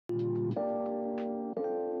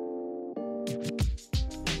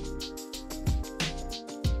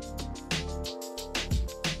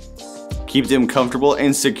Keep them comfortable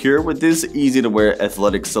and secure with this easy-to-wear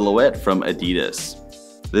athletic silhouette from Adidas.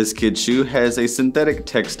 This kid's shoe has a synthetic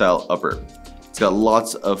textile upper. It's got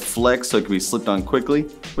lots of flex so it can be slipped on quickly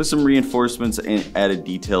with some reinforcements and added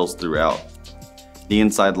details throughout. The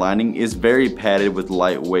inside lining is very padded with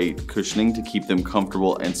lightweight cushioning to keep them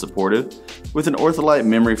comfortable and supportive, with an Ortholite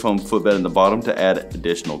memory foam footbed in the bottom to add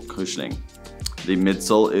additional cushioning. The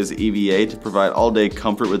midsole is EVA to provide all-day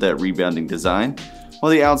comfort with that rebounding design,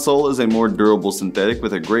 while the outsole is a more durable synthetic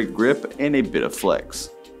with a great grip and a bit of flex.